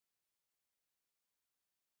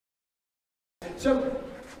So,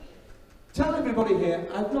 tell everybody here,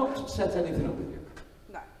 I've not set anything up with you.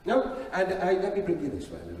 No. No? And let me bring you this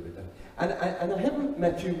way a little bit then. And I haven't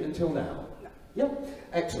met you until now. No. Yeah?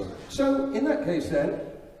 Excellent. So, in that case then,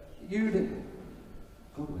 you'd...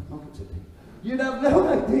 God, my pockets are deep. You'd have no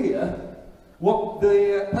idea what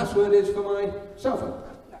the password is for my cell phone.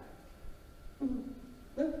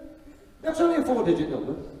 No. That's only a 4-digit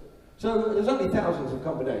number. So there's only thousands of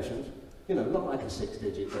combinations. You know, not like a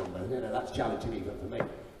 6-digit number. You know, that's challenging even for me.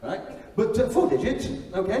 Right? But 4 digits,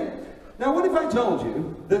 okay? Now, what if I told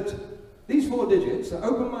you that these 4 digits that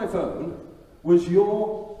opened my phone was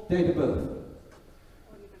your date of birth?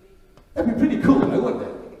 That'd be pretty cool, though, wouldn't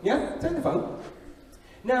it? Yeah? Take the phone.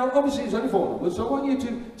 Now, obviously, it's only 4 numbers, so I want you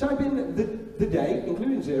to type in the day,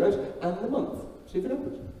 including zeros, and the month. See if it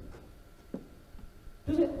opens.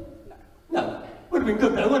 Does it? No. No. Would have been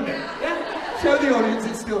good, though, wouldn't it? Yeah? Show the audience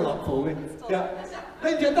it's still locked for me. Yeah.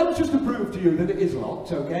 That was just to prove to you that it is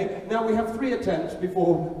locked, okay? Now, we have 3 attempts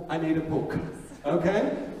before I need a book,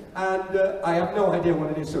 okay? And I have no idea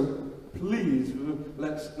what it is, so please,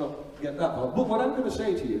 let's not get that far. But what I'm going to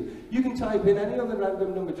say to you, you can type in any other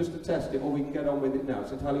random number just to test it, or we can get on with it now.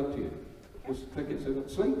 It's entirely up to you. Just click it so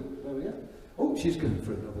it's sleep. There we go. Oh, she's going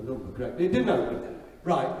for another number, correct? It didn't open.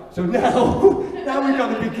 Right, so now, now we've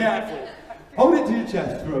got to be careful. Hold it to your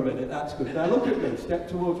chest for a minute, that's good. Now look at me, step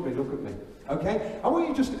towards me, look at me. Okay? I want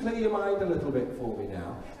you just to clear your mind a little bit for me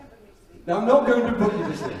now. Now I'm not going to put you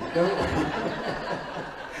to sleep.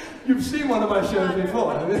 You've seen one of my shows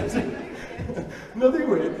before. Nothing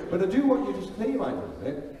weird, but I do want you to just clear your mind a little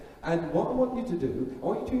bit. And what I want you to do, I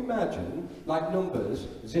want you to imagine, like numbers,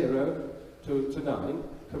 0 to 9,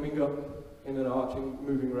 coming up in an arch and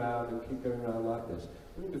moving around and keep going around like this.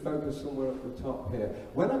 We need to focus somewhere at the top here.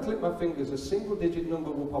 When I click my fingers, a single-digit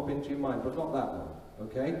number will pop into your mind, but not that one,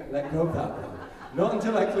 okay? Let go of that one. Not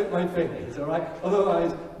until I click my fingers, all right?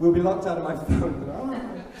 Otherwise, we'll be locked out of my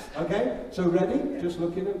phone. Okay? So ready? Just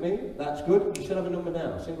looking at me. That's good. You should have a number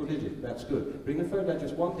now. Single digit. That's good. Bring the phone down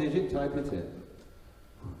just 1 digit. Type it in.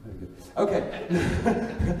 Very good. Okay.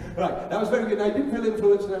 Right. That was very good. Now, you didn't feel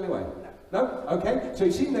influenced in any way? No? Okay. So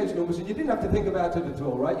you've seen those numbers, and you didn't have to think about it at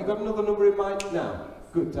all, right? You've got another number in mind now.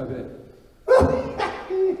 Good. Type it in.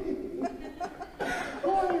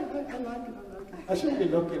 I shouldn't be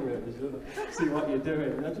looking really, should I? See what you're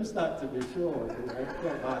doing. I just like to be sure, you know.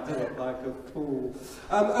 Don't like to look like a fool.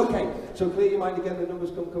 Okay, so clear your mind again. The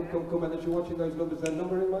numbers come, and as you're watching those numbers, there's a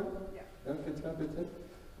number in mind? Yeah. Okay, type it in.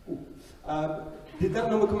 Ooh. Did that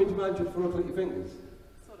number come into mind just before I click your fingers?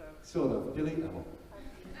 Sort of. Sort of. Delete that one.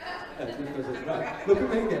 Yeah, just does it. Right. Look at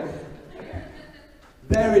me again.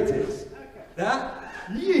 There it is. Okay. That?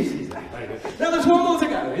 Yes. Now there's one more to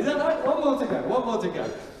go. Is that right? One more to go. One more to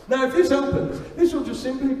go. Now, if this opens, this will just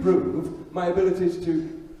simply prove my abilities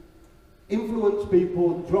to influence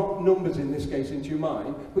people, drop numbers in this case into your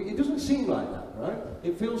mind, but it doesn't seem like that, right?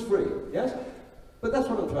 It feels free, yes? But that's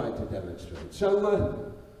what I'm trying to demonstrate.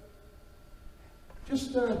 So,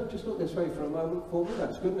 just look this way for a moment for me.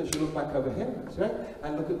 That's good. And as you look back over here, that's right.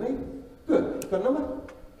 And look at me. Good. Got a number?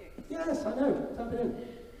 Yes, I know. Type it in.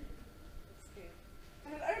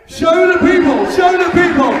 Show the people! Show the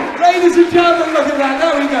people! Ladies and gentlemen, look at that!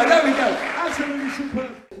 There we go, there we go! Absolutely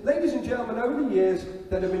superb! Ladies and gentlemen, over the years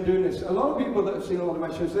that I've been doing this, a lot of people that have seen a lot of my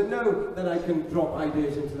shows, they know that I can drop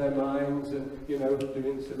ideas into their minds and, you know,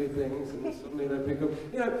 doing silly things, and suddenly they pick up,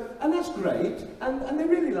 you know, and that's great, and they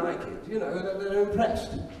really like it, you know, they're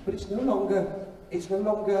impressed. But it's no longer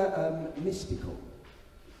mystical.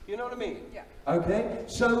 You know what I mean? Yeah. Okay?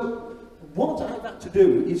 So, what I've had to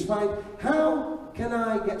do is find how can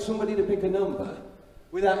I get somebody to pick a number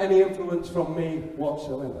without any influence from me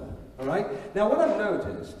whatsoever. All right? Now, what I've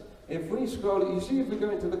noticed, if we scroll, you see if we go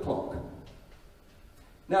into the clock.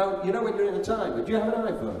 Now, you know when you're in a timer, do you have an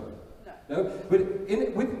iPhone? No. No? But in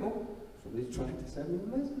it, with, oh, somebody's trying to send me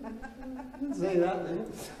a message. I didn't say that,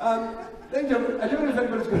 did you? I don't know if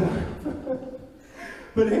anybody's going to...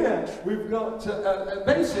 But here, we've got,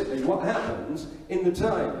 basically what happens in the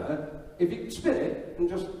timer, if you spin it and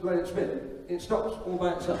just let it spin, it stops all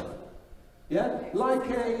by itself. Yeah? Like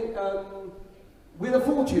a, Wheel of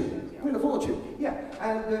Fortune. Wheel of Fortune, yeah.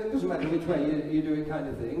 And it doesn't matter which way you do it kind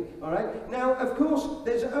of thing, all right? Now, of course,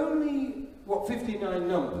 there's only, 59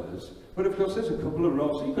 numbers, but of course there's a couple of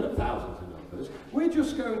rows, so you could have thousands of numbers. We're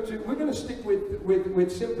going to stick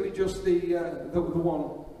with simply just the one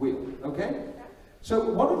wheel, okay?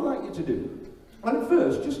 So what I'd like you to do, and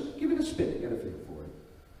first, just give it a spin, get a feel for it.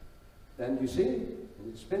 Then you see it,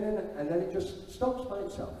 and it's spinning, and then it just stops by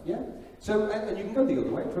itself, yeah? So, and you can go the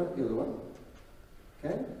other way, try it the other way.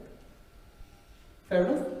 Okay? Fair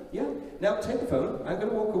enough? Yeah? Now take the phone, I'm going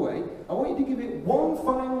to walk away. I want you to give it one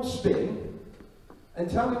final spin and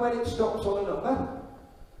tell me when it stops on a number.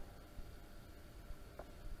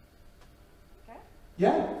 Okay.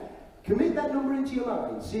 Yeah? Commit that number into your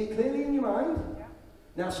mind. See it clearly in your mind. Yeah.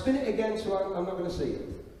 Now spin it again so I'm not going to see it.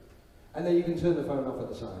 And then you can turn the phone off at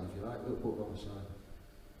the side if you like. We'll put it on the side.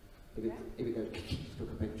 If it goes,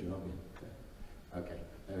 took a picture of you. Okay,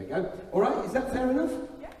 there we go. All right, is that fair enough?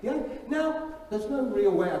 Yeah. Yeah? Now, there's no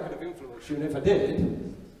real way I could have influenced you, and if I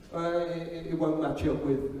did, it won't match up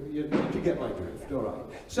with, you get my drift, yeah. All right.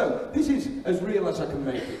 So, this is as real as I can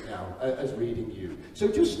make it now, as reading you. So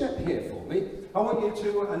just step here for me. I want you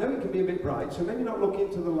to, I know it can be a bit bright, so maybe not look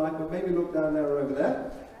into the light, but maybe look down there or over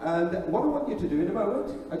there. And what I want you to do in a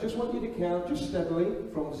moment, I just want you to count just steadily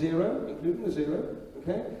from 0, including the 0,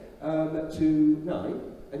 okay, to 9,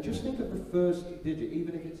 and just think of the first digit,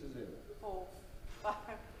 even if it's a 0. 4, 5,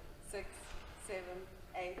 6, 7,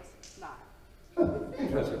 8, 9. Oh,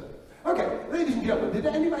 interesting. Okay, ladies and gentlemen, did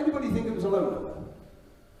anybody think it was a low number?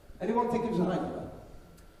 Anyone think it was a high number?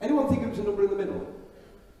 Anyone think it was a number in the middle?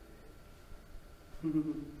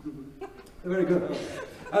 Very good.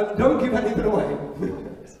 Don't give anything away.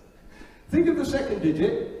 Think of the second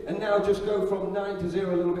digit, and now just go from 9 to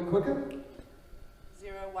 0 a little bit quicker.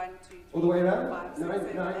 0, 1, 2, 3, all the way around? 5, 6, 9,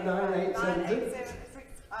 7, 9, 8, 7,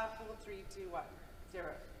 6, 5, 4, 3, 2, 1, 0.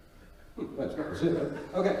 Well, it's not a 0.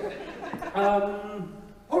 Okay.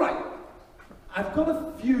 All right. I've got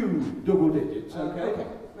a few double digits, okay?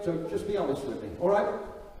 So just be honest with me, all right?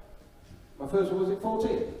 My first one, was it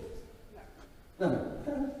 14? No.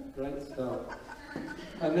 No. Great start.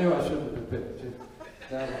 I knew I shouldn't have picked it.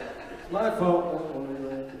 No. My fault.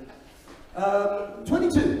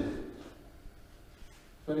 22.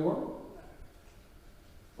 21?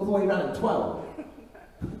 All the way around, 12.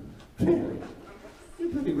 Really? You're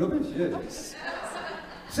pretty rubbish, yes.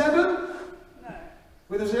 7? No.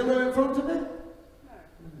 With a 0 in front of it? No.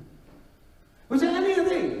 Was it any of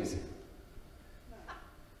these?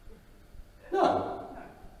 No. No.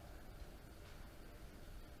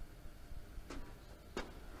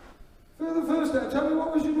 For the first time, tell me,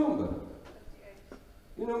 what was your number? 58.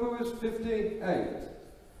 Your number was 58.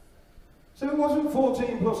 So it wasn't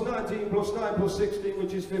 14 plus 19 plus 9 plus 16,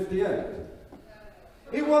 which is 58.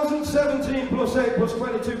 It wasn't 17 plus 8 plus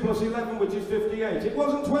 22 plus 11, which is 58. It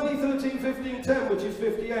wasn't 20, 13, 15, 10, which is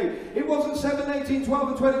 58. It wasn't 7, 18, 12,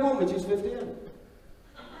 and 21, which is 58.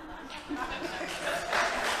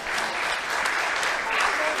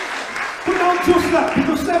 But not just that,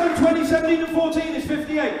 because 7, 20, 17, and 14 is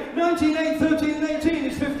 58. 19, 8, 13, and 18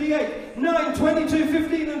 is 58. 9, 22,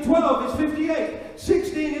 15, and 12 is 58.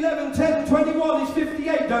 16, 11, 10, and 21 is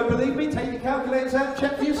 58. Don't believe me? Take your calculators out and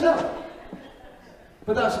check for yourself.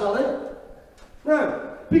 But that's not it.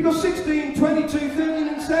 No, because 16, 22, 13,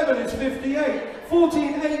 and 7 is 58.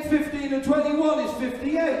 14, 8, 15, and 21 is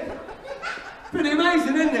 58. Pretty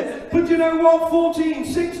amazing, isn't it? But you know what? 14,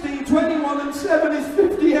 16, 21, and 7 is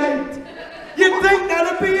 58. You'd think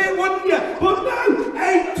that'd be it, wouldn't you? But no!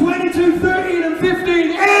 8, 22, 13, and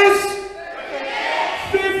 15 is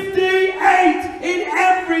 58 in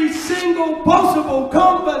every single possible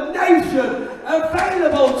combination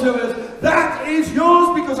available to us. That is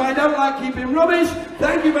yours, because I don't like keeping rubbish.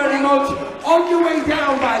 Thank you very much. On your way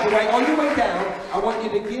down, by the way, on your way down, I want you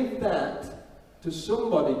to give that to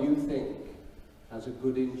somebody you think has a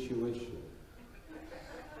good intuition.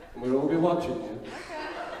 And we'll all be watching you.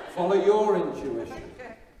 Follow your intuition.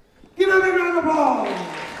 Give a big round of applause.